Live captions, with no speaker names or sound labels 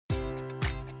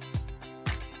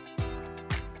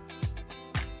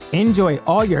Enjoy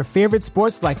all your favorite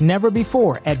sports like never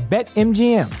before at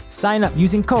BetMGM. Sign up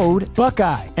using code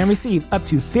Buckeye and receive up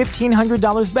to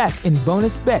 $1,500 back in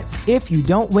bonus bets if you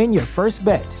don't win your first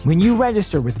bet. When you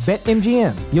register with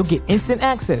BetMGM, you'll get instant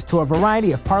access to a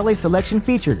variety of parlay selection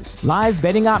features, live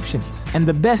betting options, and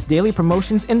the best daily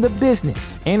promotions in the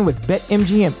business. And with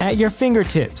BetMGM at your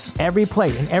fingertips, every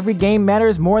play and every game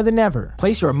matters more than ever.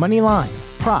 Place your money line,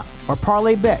 prop, or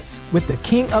parlay bets with the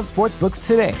king of sportsbooks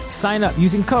today. Sign up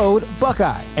using code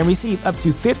Buckeye and receive up to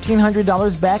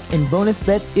 $1,500 back in bonus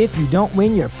bets if you don't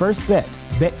win your first bet.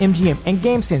 BetMGM and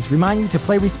GameSense remind you to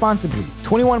play responsibly.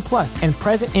 21 plus and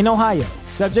present in Ohio,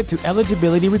 subject to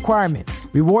eligibility requirements.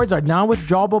 Rewards are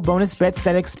non-withdrawable bonus bets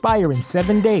that expire in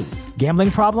 7 days. Gambling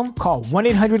problem? Call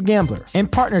 1-800-GAMBLER. In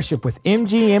partnership with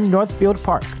MGM Northfield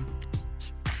Park.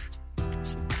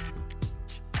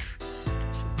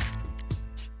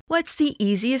 What's the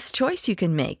easiest choice you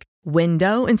can make?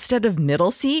 Window instead of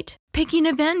middle seat? Picking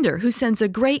a vendor who sends a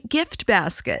great gift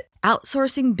basket?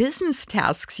 Outsourcing business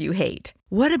tasks you hate?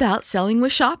 What about selling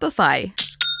with Shopify?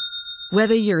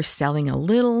 Whether you're selling a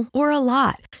little or a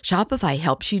lot, Shopify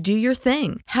helps you do your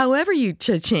thing, however you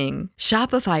cha-ching.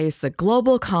 Shopify is the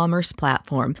global commerce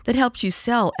platform that helps you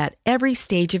sell at every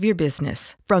stage of your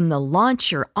business. From the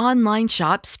launch your online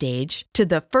shop stage to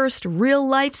the first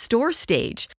real-life store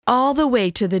stage, all the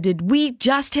way to the did we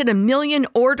just hit 1 million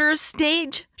orders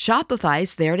stage.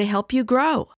 Shopify's there to help you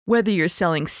grow. Whether you're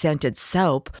selling scented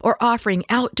soap or offering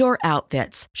outdoor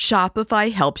outfits,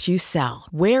 Shopify helps you sell.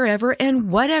 Wherever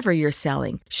and whatever you're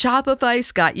selling,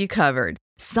 Shopify's got you covered.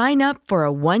 Sign up for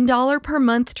a $1 per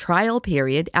month trial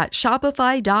period at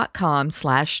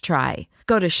shopify.com/try.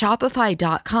 Go to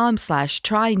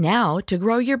shopify.com/try now to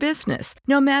grow your business,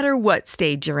 no matter what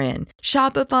stage you're in.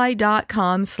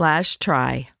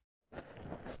 Shopify.com/try.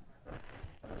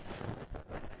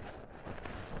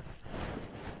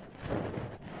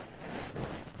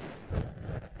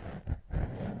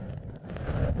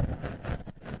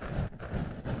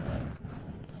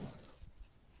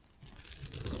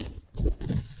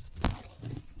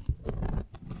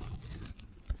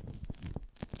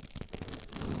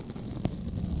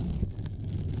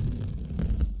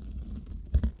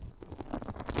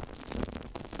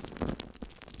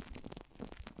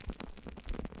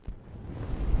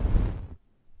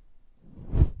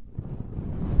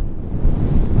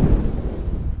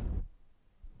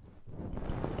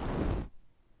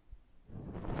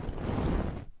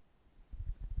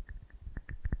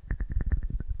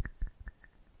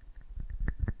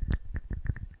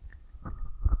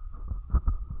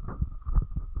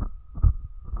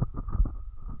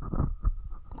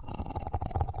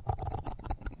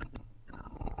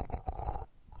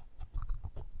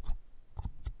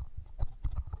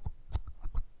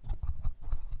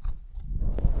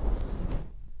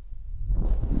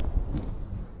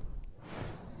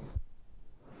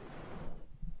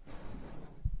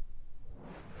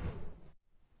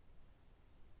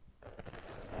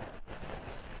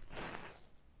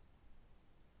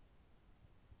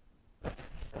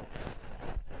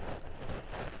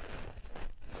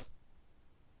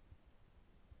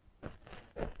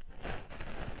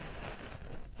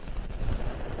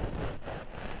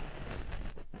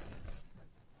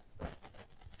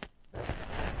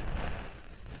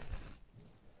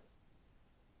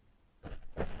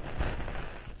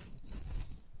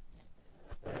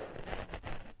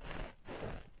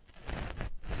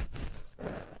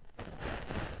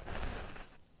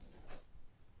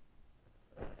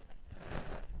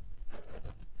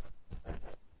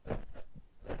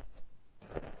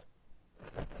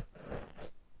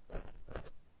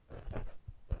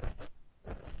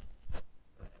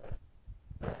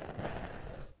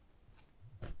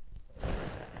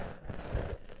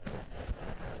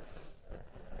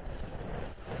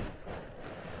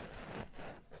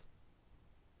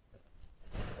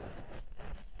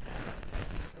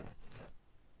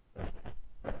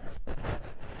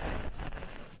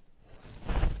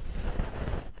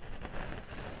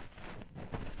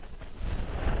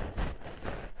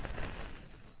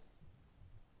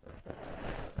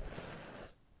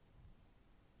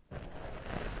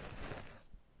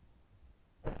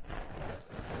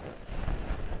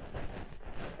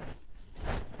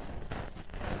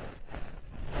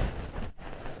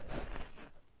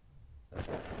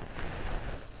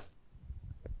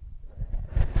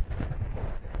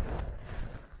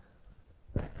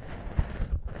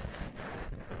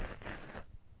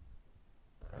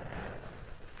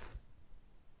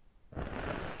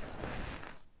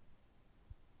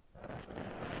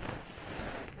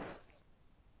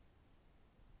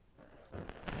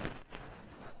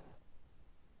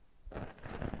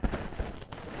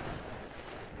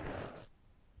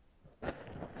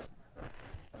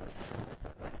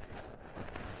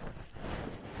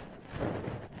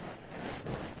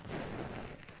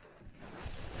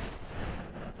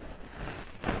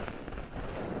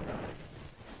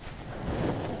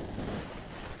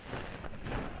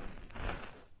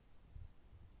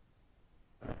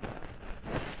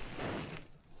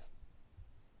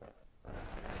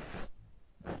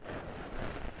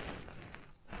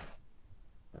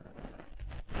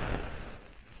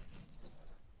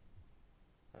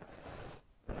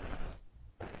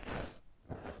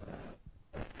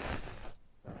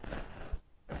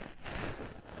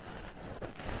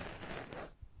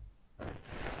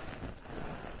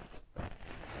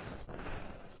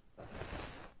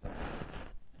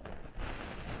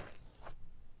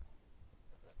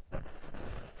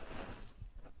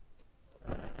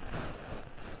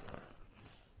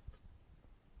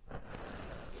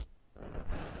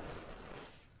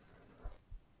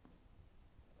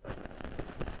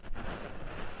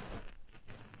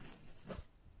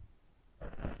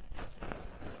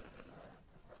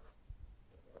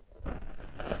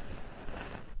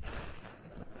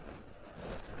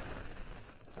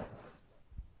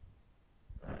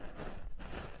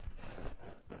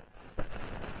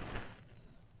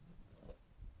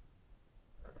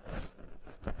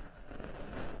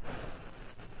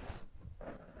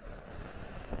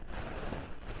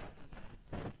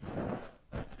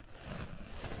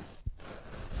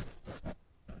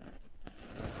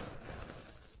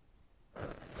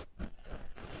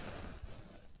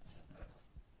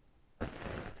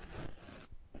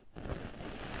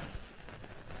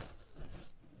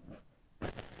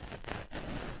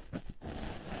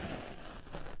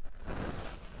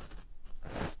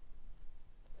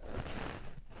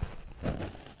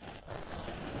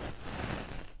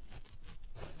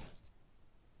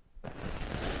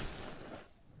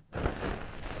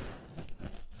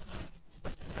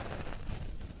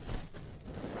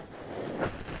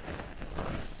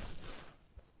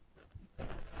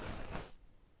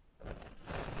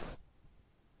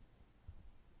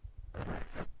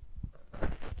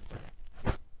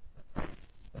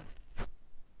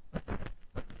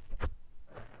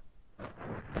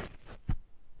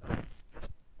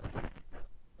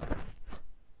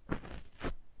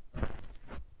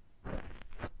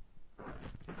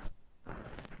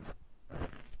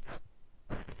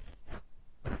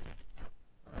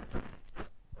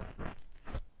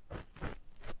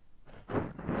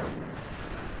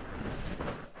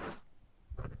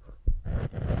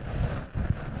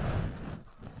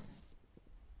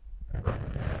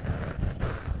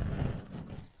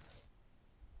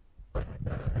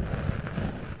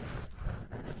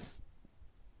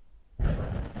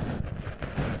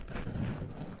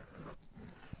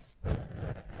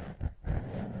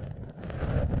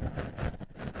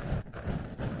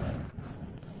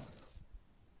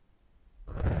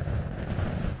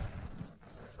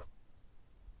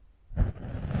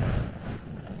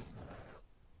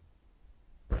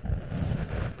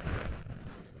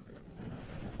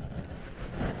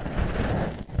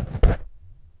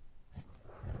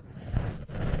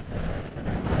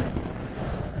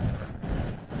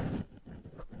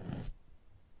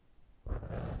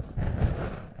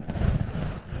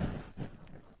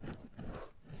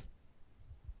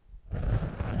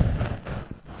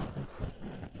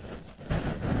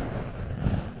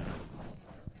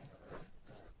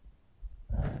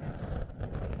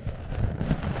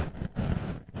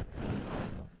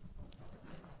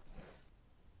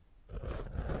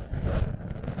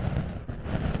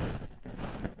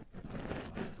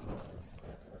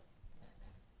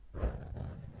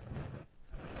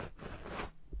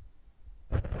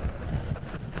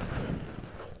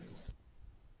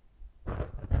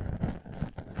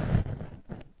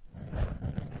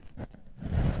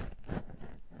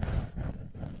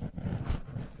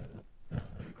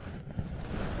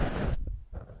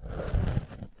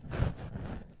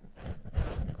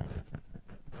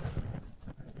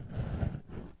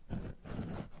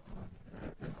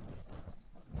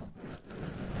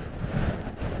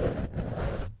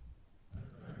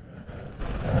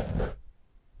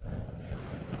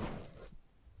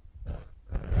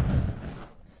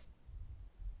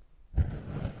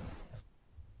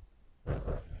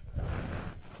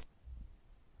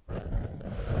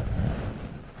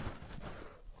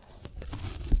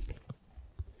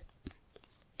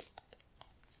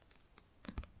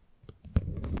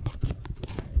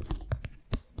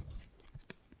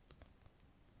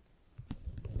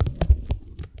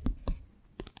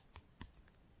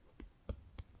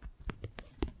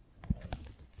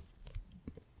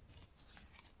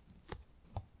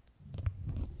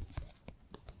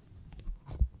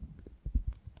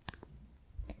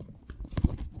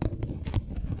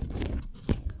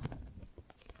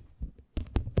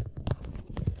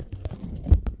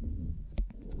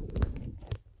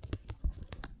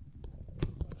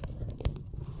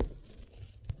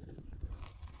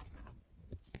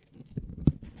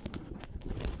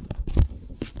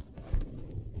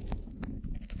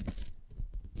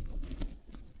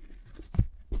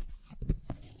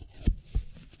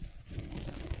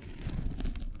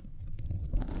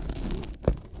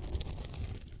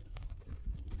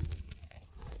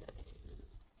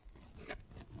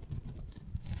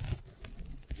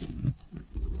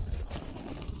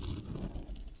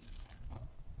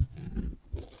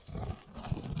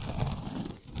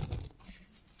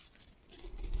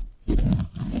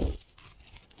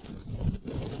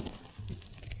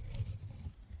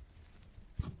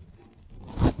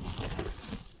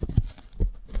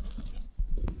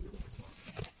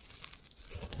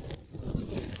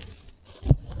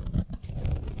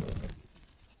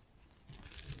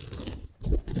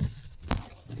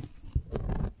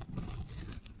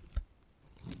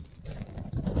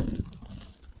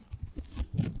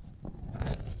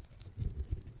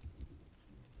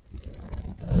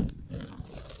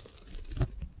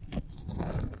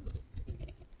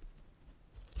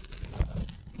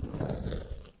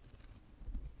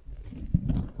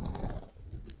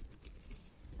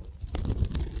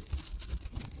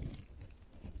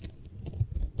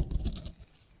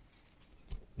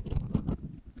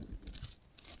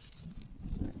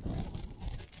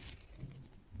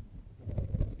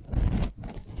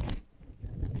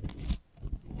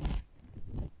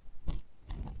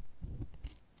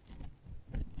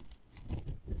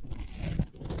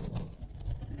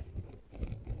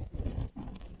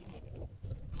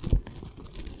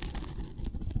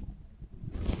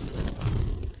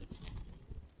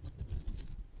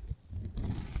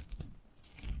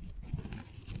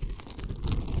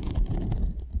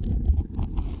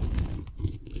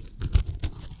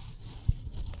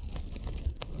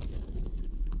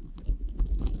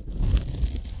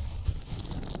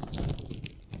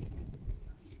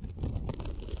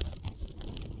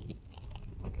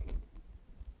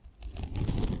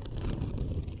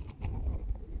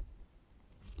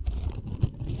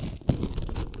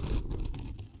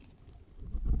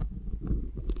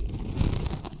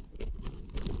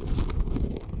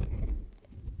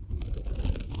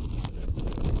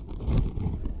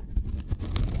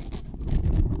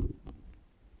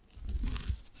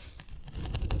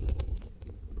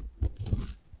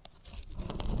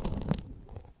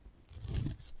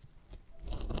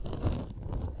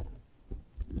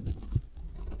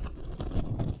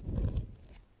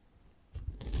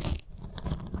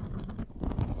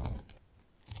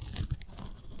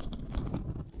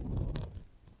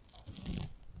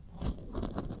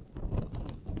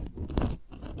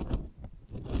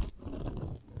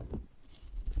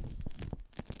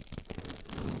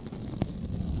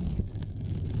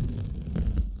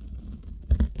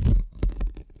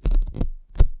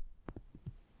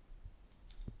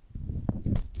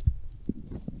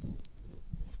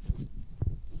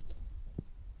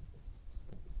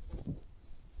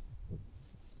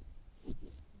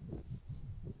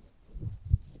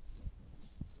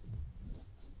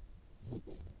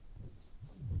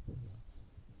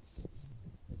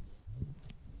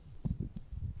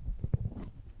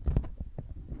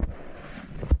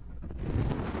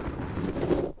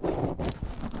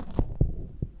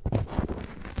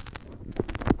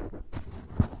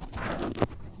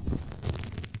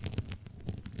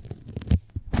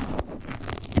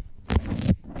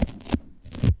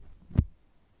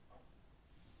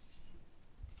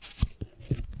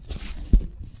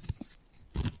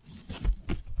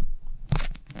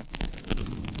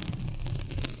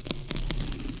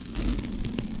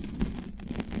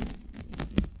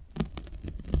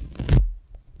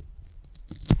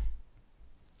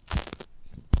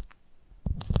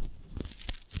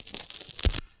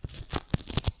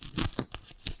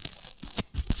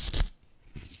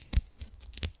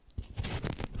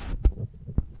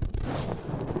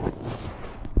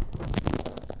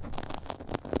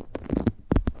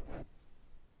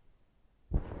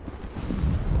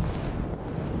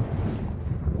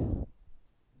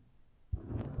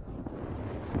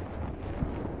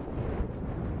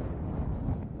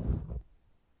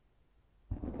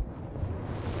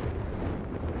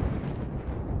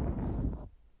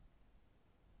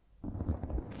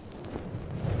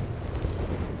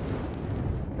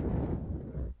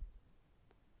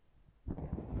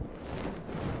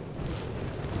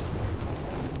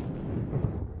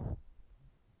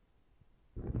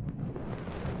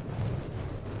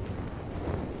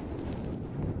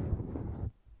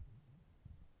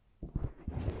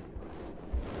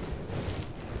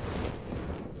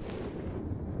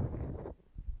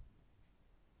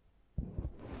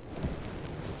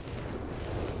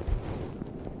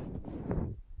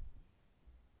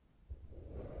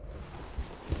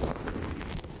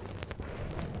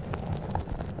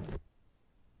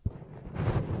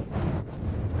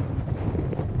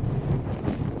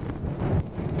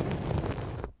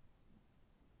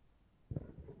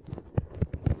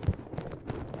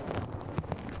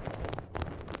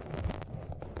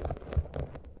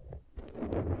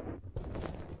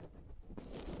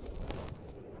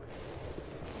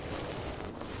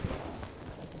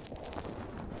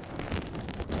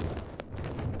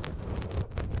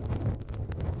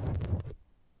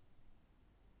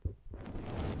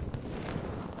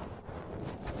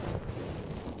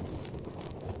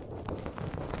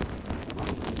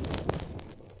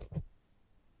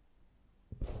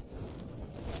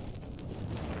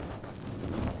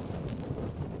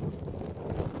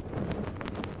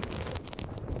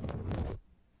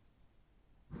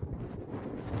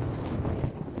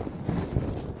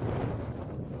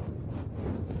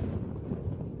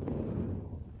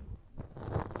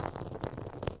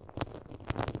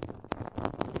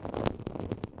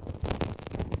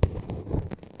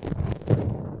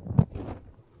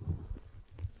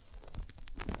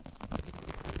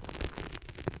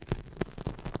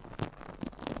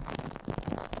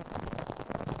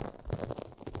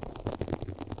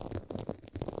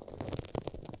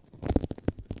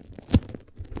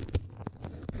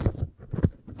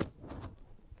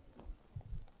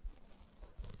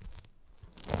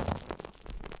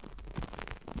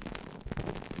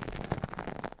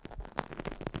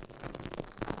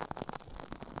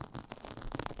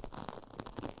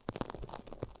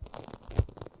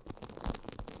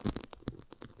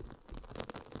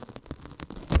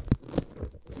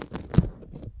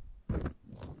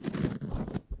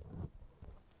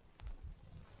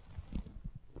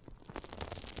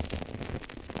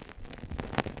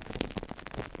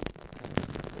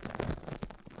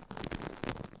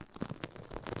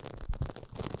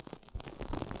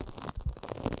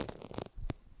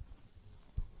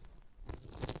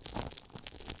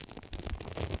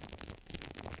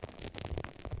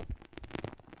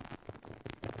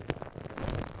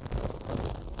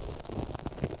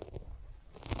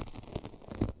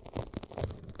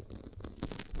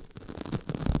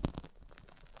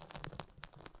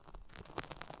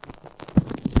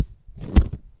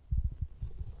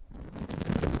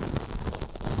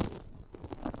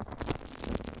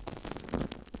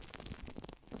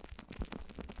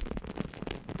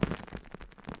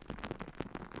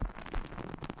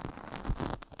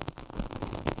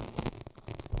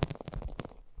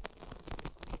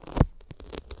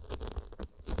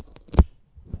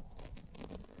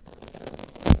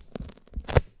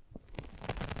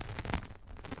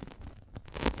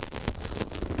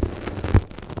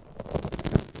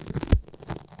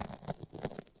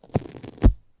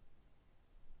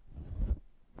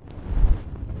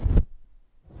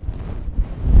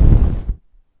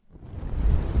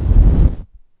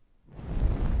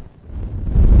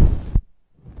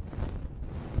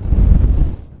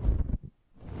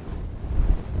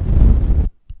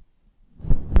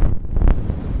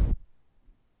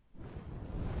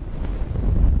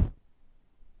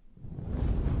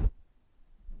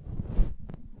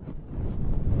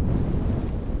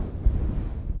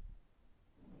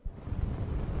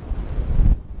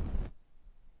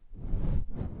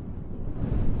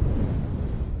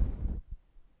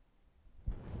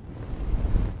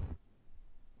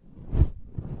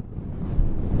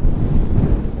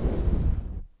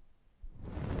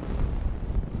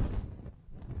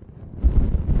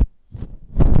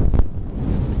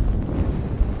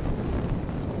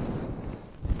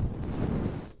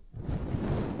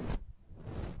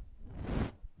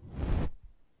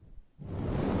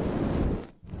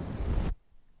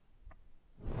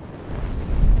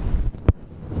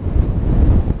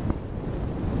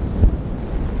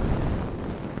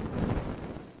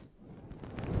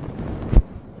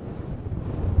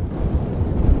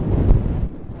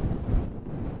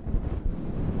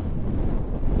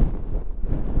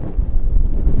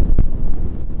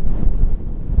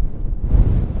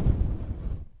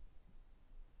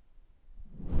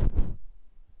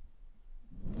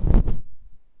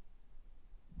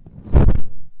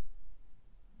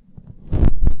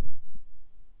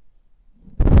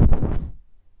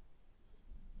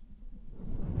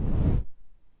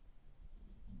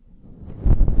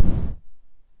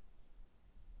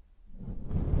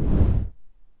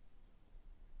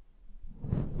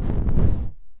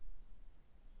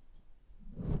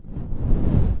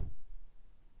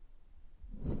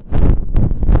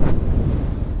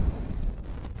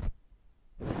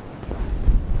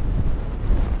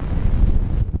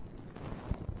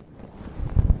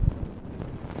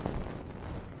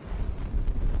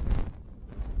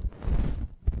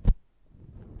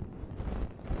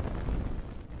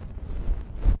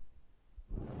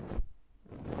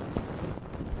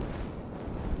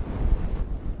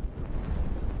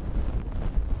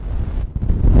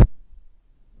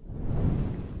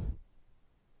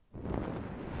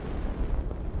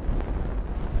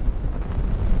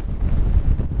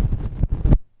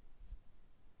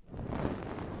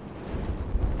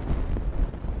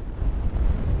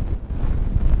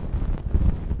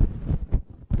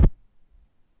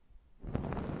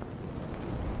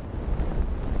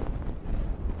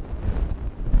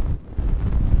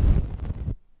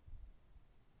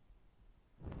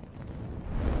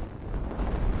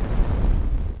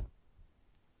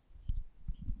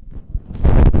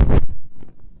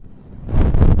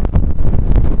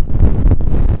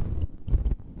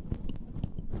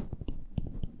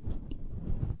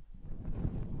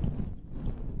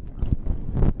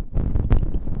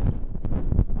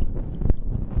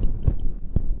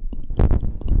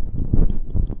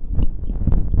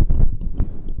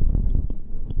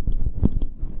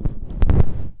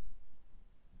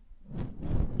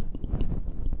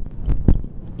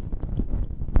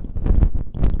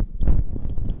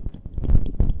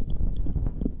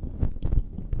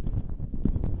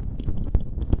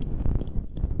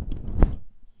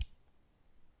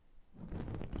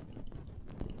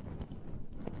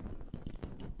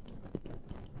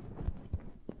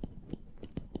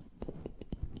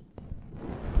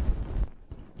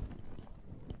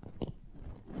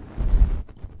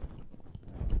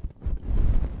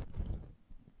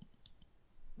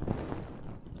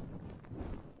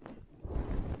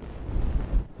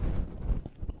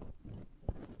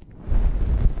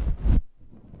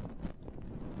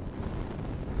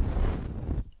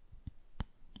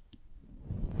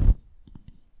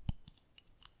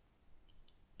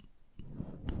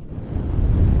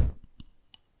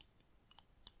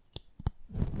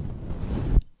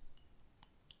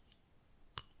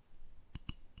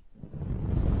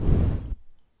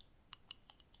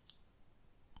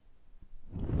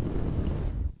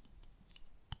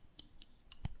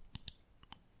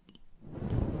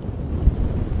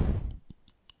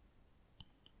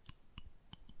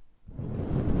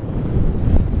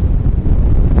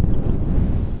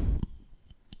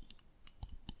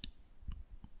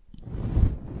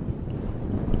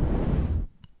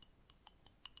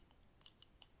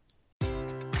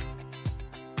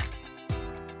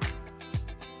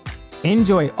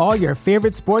 Enjoy all your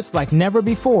favorite sports like never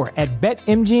before at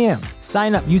BetMGM.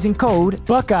 Sign up using code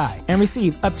Buckeye and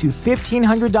receive up to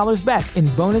 $1,500 back in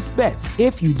bonus bets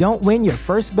if you don't win your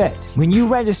first bet. When you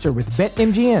register with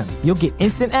BetMGM, you'll get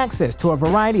instant access to a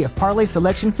variety of parlay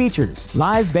selection features,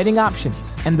 live betting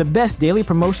options, and the best daily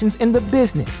promotions in the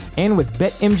business. And with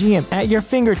BetMGM at your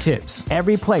fingertips,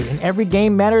 every play and every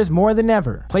game matters more than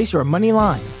ever. Place your money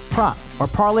line, prop, or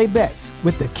parlay bets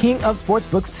with the king of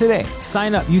sportsbooks today.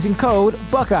 Sign up using code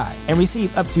Buckeye and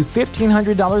receive up to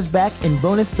 $1,500 back in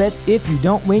bonus bets if you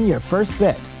don't win your first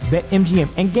bet. BetMGM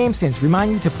and GameSense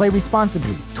remind you to play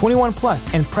responsibly. 21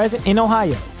 plus and present in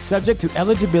Ohio, subject to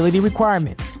eligibility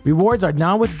requirements. Rewards are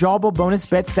non-withdrawable bonus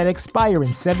bets that expire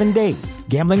in 7 days.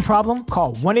 Gambling problem?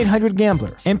 Call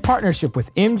 1-800-GAMBLER. In partnership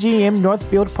with MGM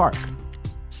Northfield Park.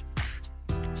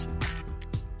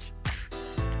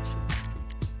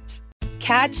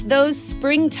 Catch those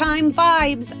springtime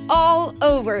vibes all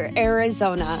over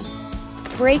Arizona.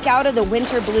 Break out of the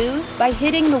winter blues by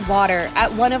hitting the water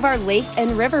at one of our lake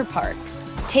and river parks.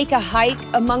 Take a hike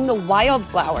among the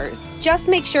wildflowers. Just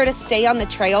make sure to stay on the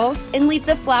trails and leave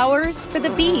the flowers for the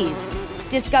bees.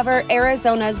 Discover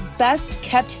Arizona's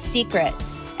best-kept secret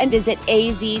and visit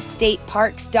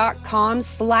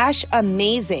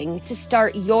azstateparks.com/amazing to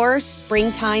start your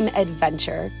springtime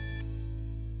adventure.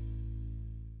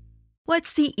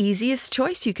 What's the easiest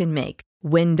choice you can make?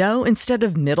 Window instead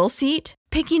of middle seat?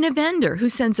 Picking a vendor who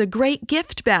sends a great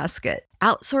gift basket?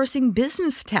 Outsourcing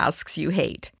business tasks you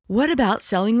hate? What about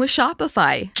selling with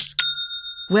Shopify?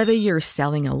 Whether you're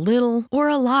selling a little or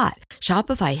a lot,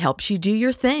 Shopify helps you do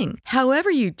your thing,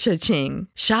 however you cha-ching.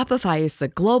 Shopify is the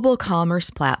global commerce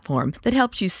platform that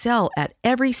helps you sell at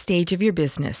every stage of your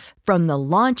business. From the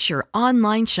launch your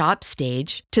online shop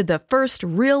stage to the first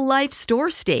real-life store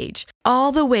stage,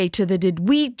 all the way to the did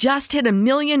we just hit 1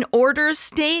 million orders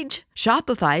stage.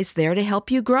 Shopify's there to help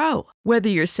you grow. Whether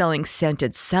you're selling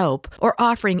scented soap or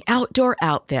offering outdoor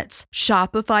outfits,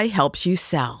 Shopify helps you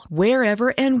sell.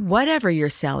 Wherever and whatever you're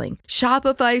selling,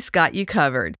 Shopify's got you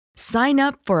covered. Sign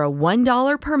up for a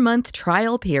 $1 per month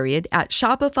trial period at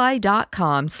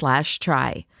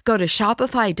shopify.com/try. Go to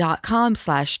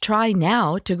shopify.com/try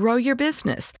now to grow your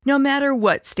business, no matter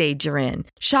what stage you're in.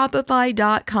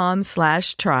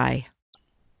 Shopify.com/try.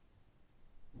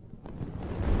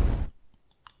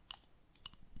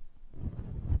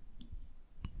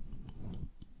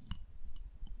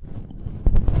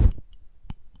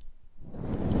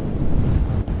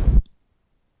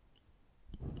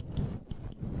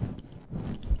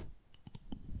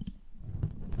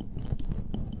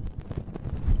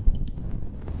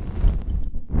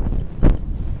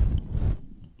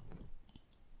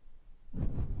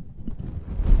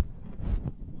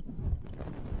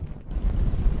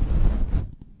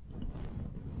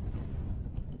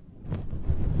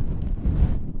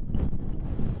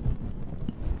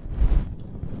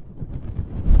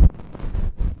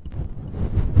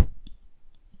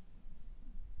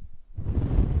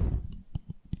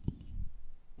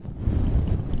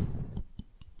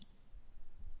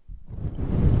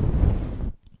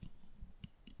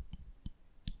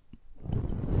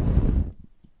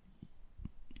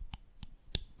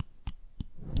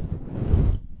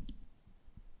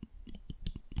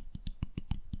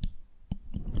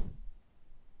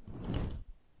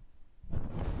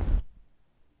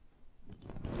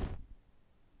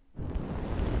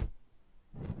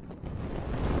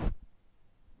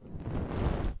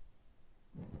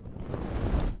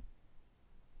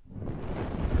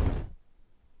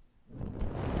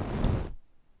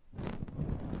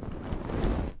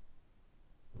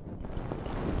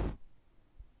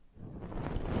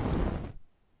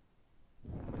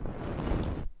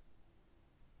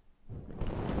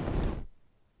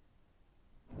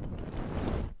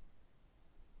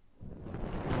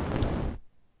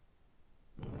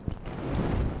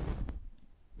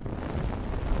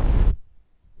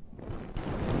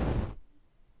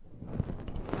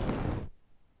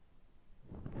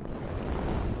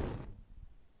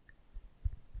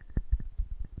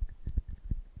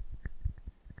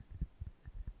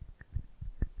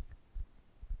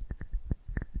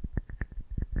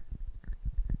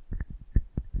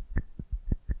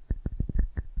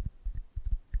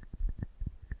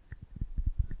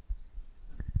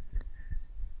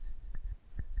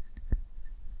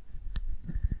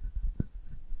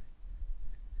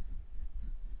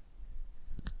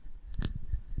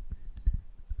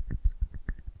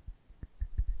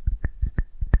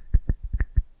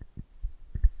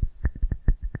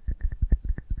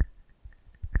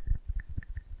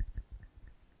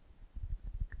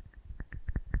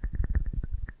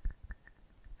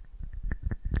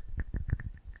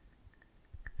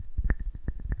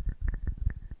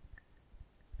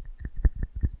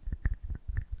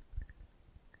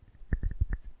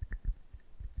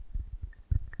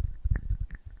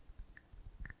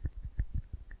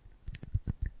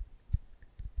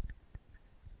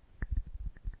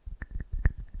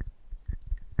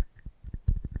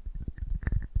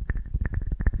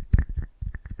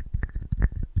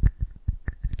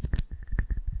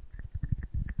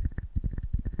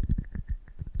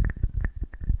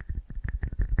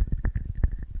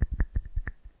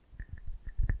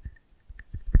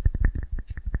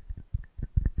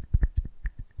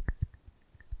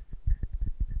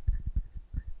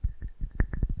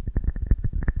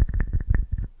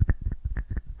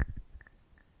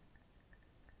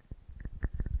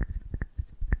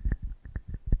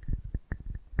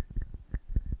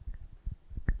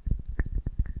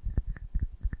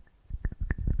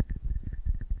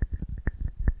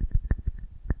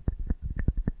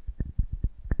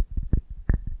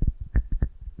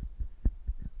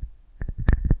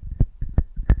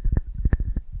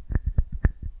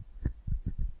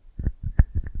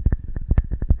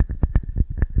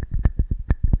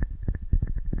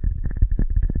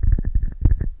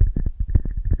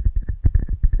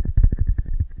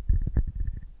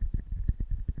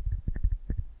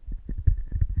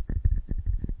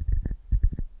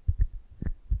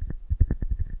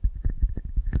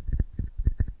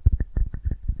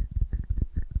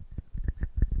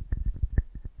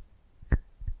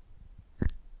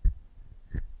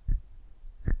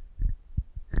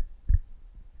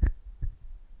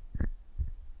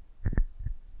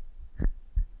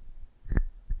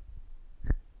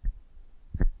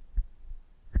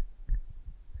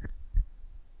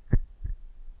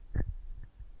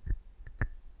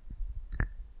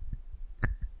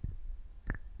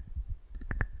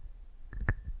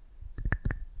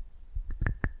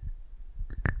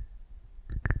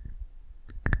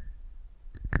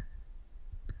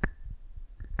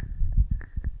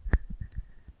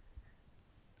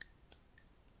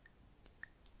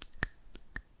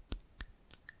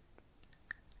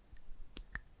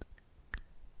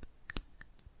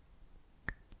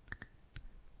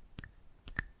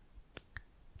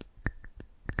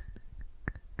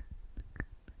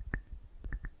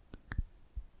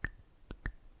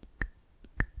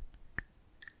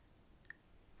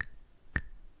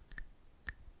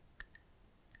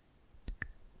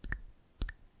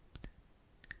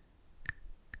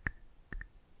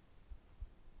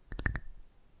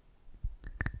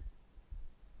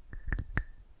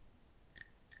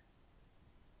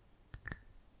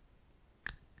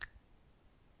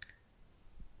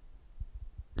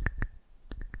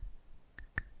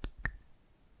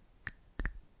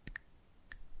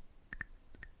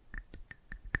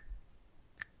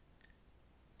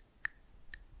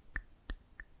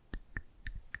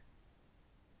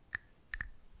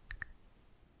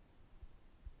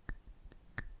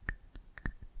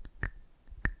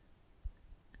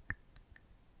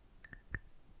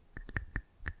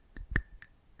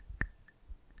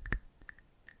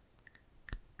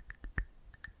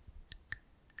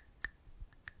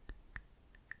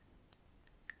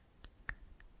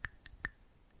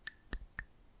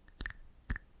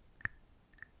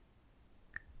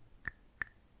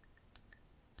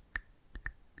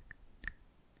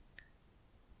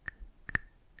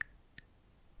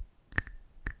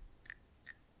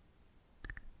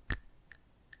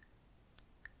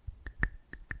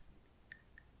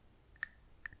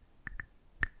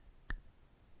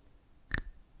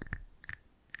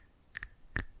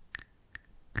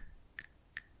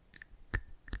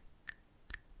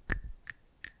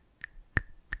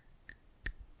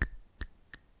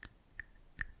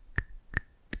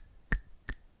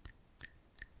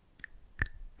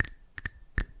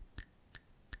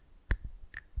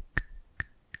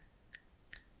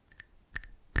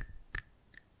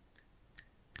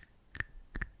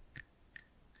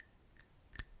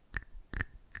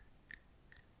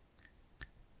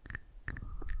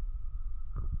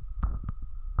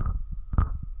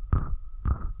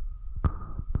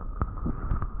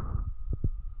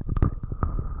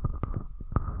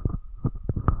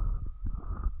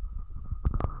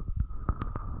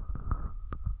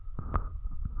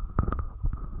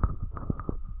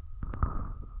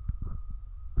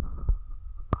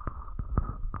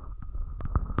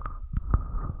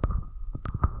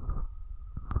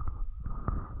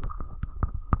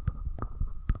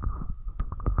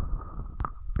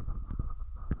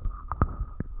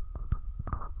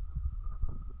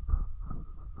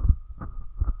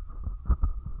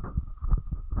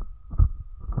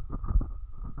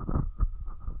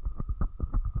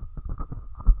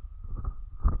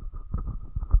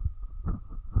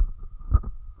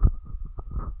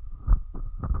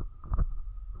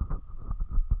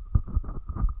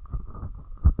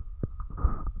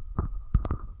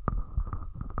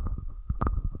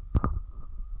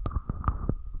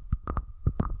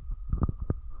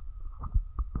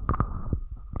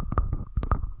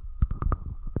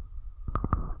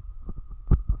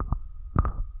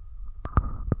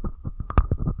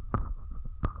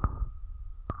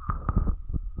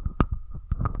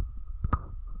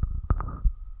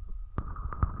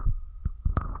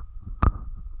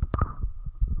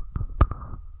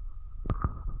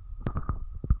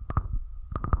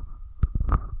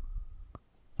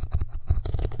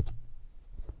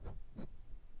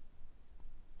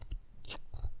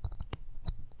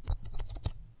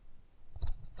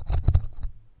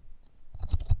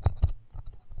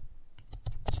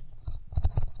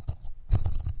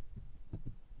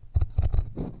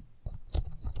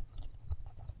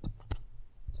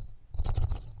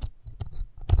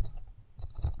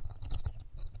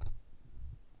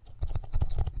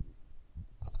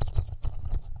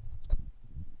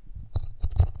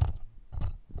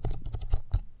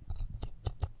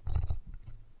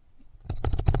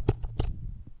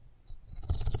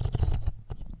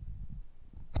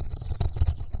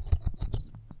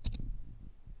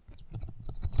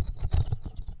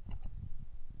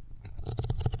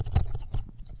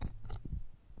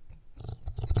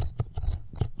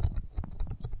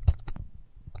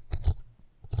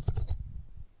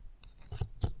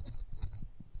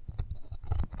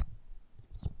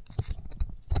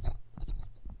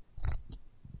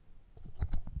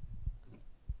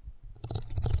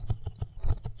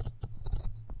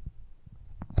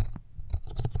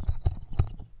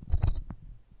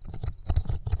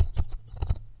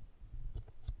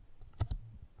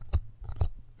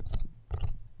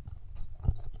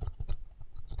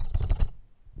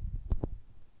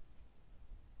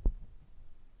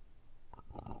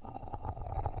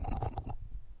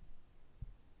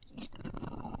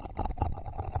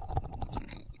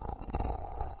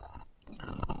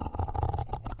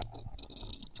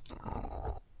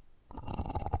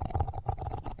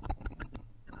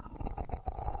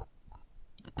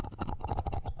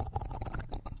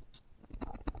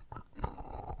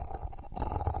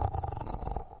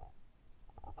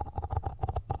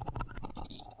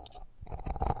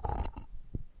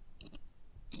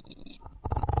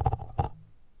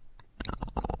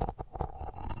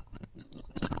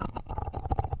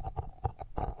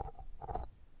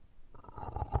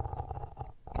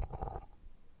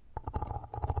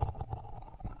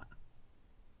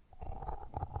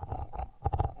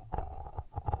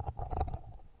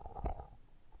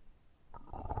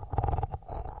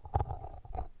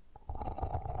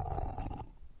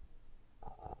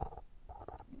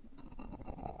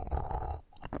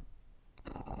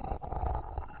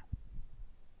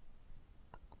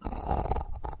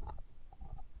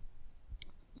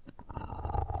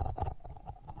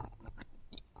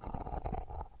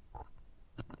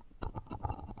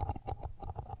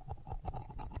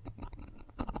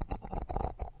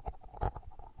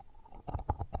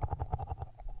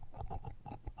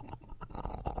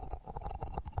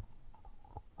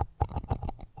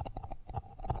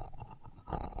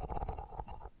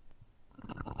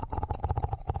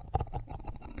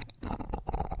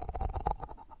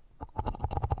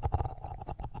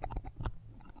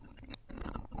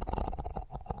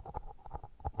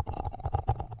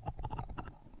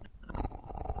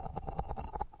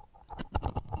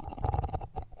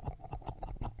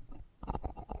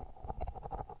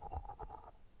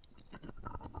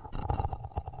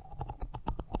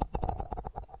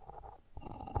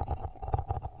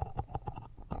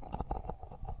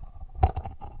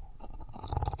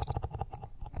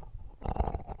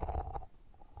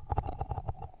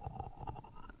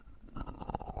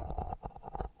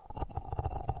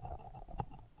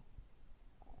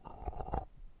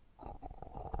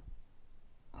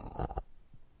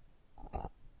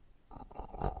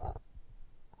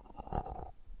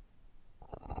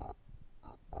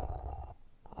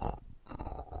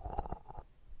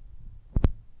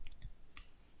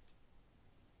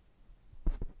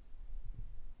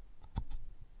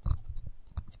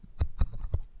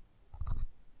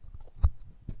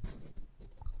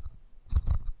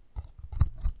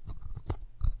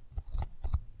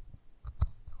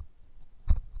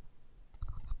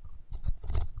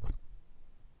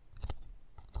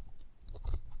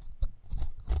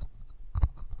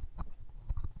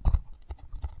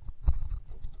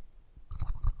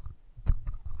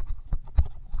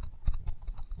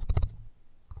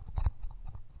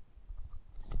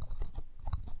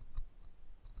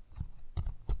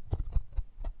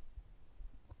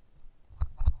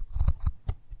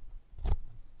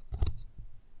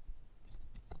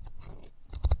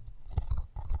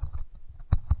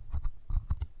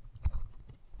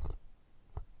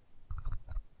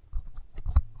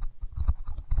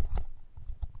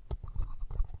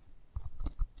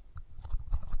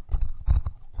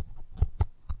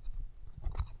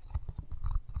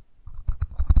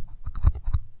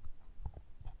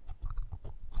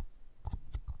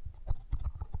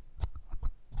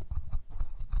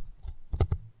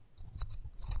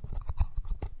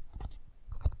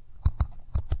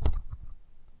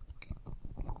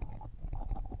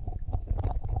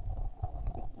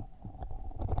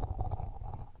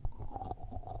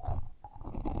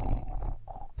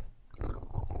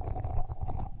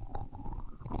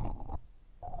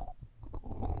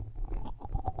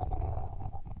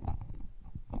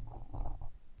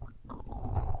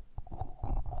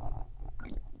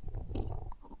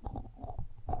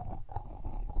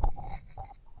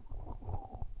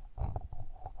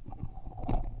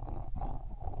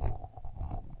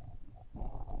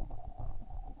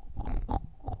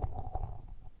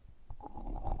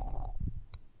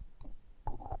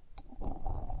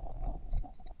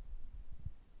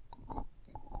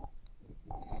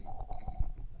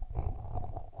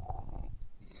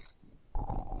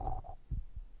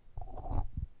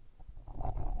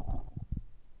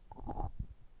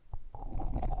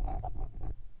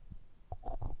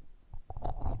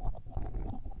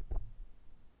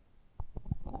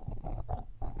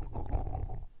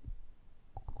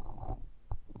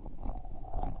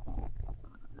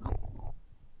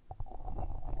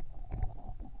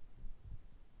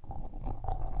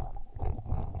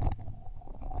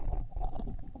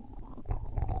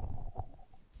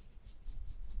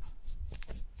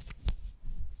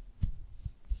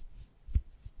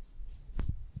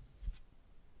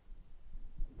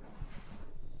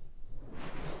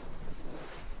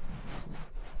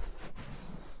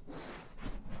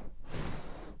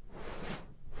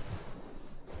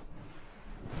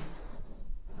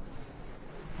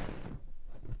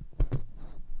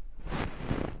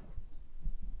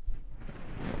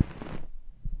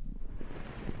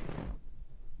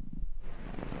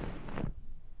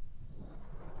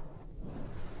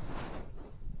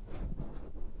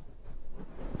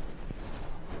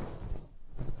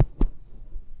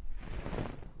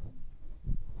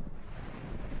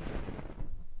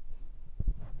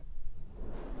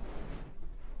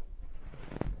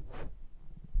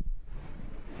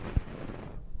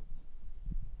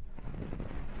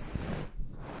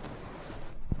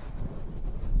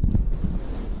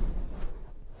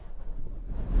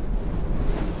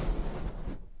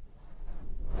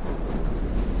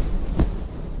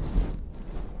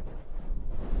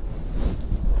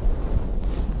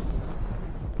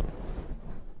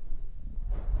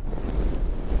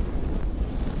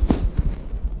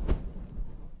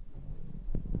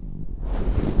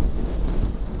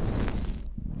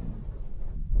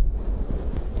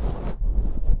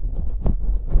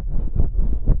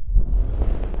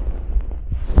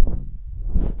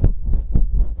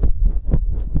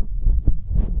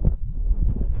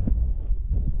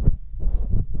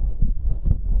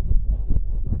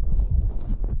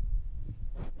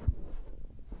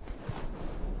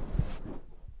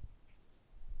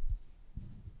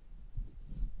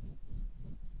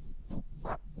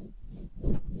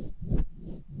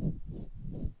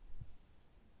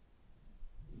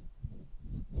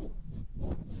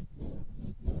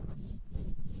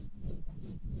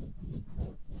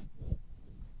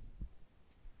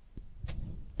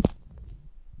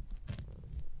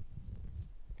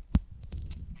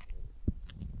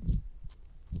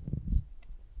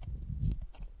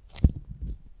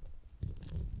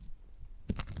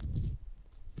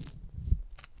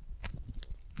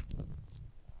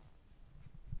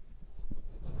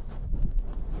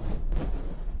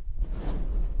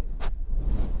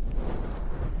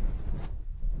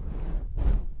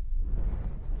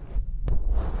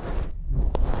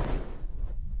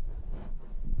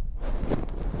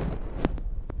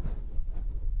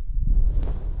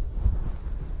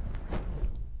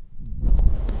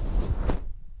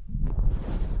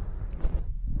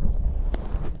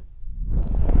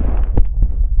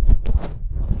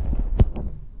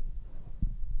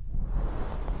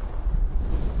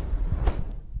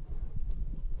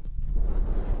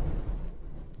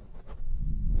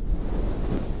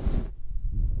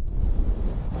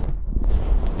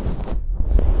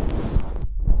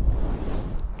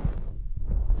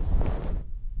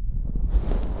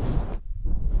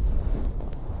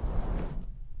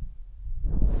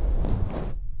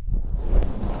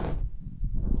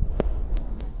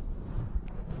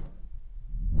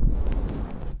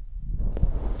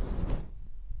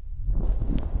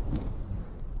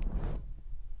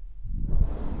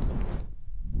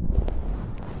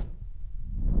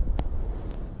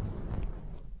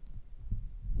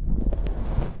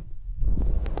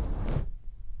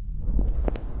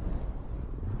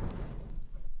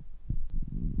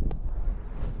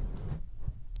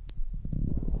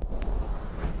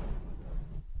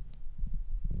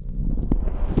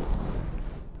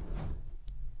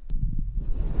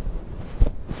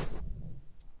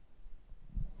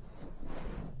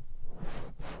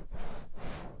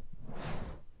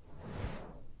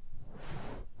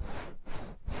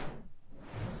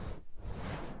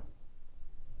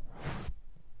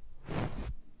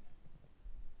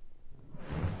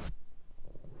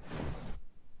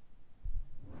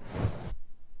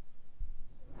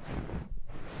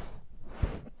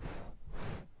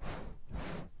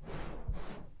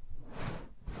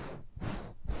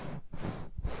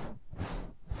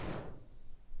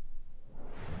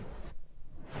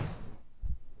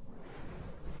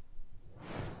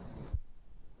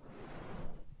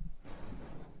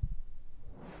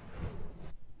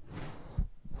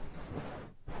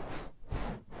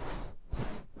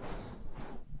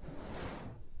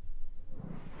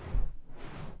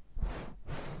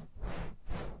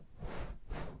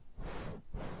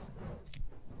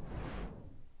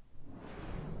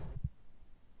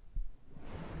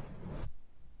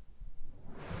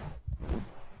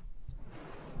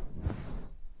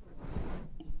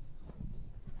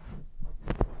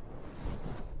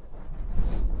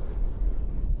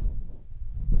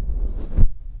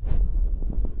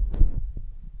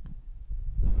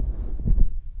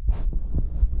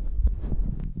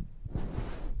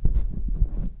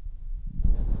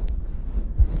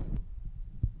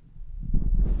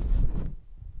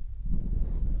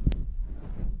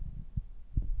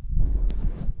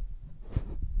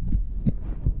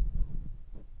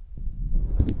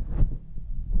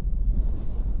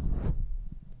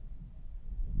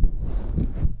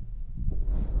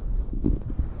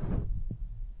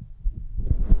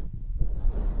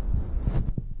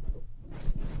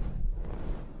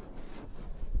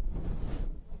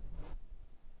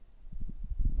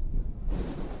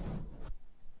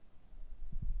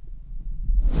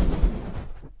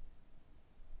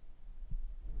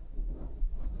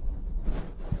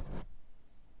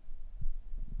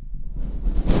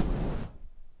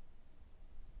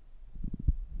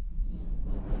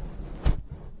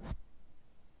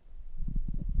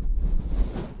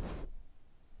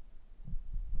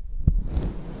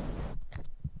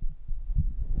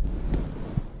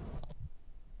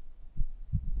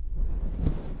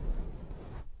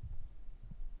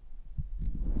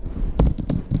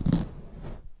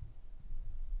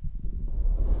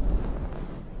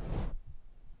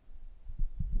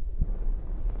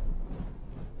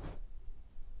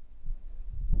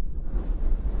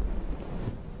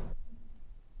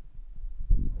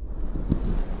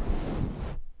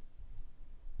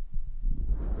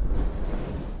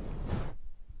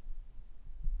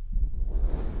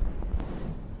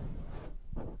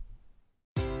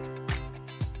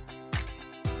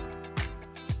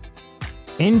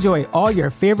 Enjoy all your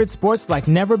favorite sports like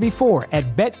never before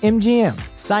at BetMGM.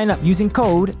 Sign up using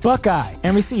code Buckeye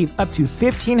and receive up to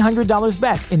 $1,500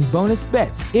 back in bonus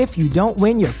bets if you don't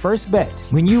win your first bet.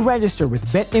 When you register with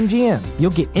BetMGM, you'll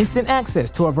get instant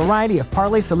access to a variety of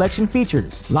parlay selection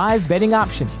features, live betting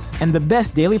options, and the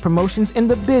best daily promotions in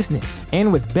the business.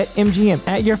 And with BetMGM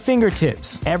at your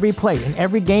fingertips, every play and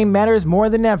every game matters more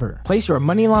than ever. Place your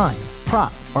money line,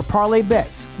 prop, or parlay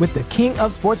bets with the king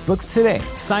of sportsbooks today.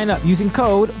 Sign up using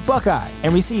code Buckeye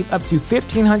and receive up to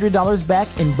 $1,500 back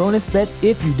in bonus bets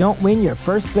if you don't win your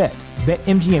first bet.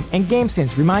 BetMGM and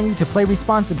GameSense remind you to play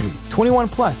responsibly. 21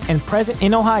 plus and present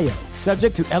in Ohio,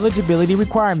 subject to eligibility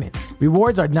requirements.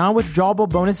 Rewards are non-withdrawable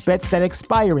bonus bets that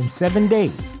expire in 7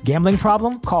 days. Gambling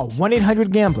problem? Call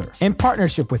 1-800-GAMBLER. In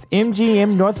partnership with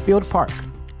MGM Northfield Park.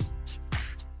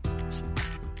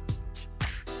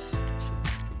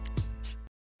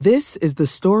 This is the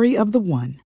story of the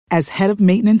one. As head of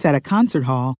maintenance at a concert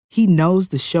hall, he knows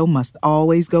the show must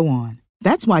always go on.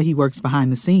 That's why he works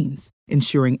behind the scenes,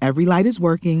 ensuring every light is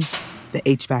working, the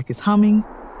HVAC is humming,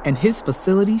 and his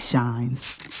facility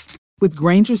shines. With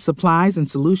Grainger's supplies and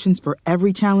solutions for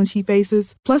every challenge he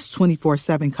faces, plus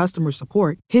 24/7 customer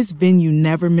support, his venue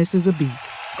never misses a beat.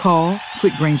 Call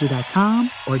quickgrainger.com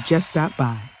or just stop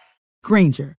by.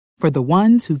 Grainger, for the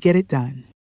ones who get it done.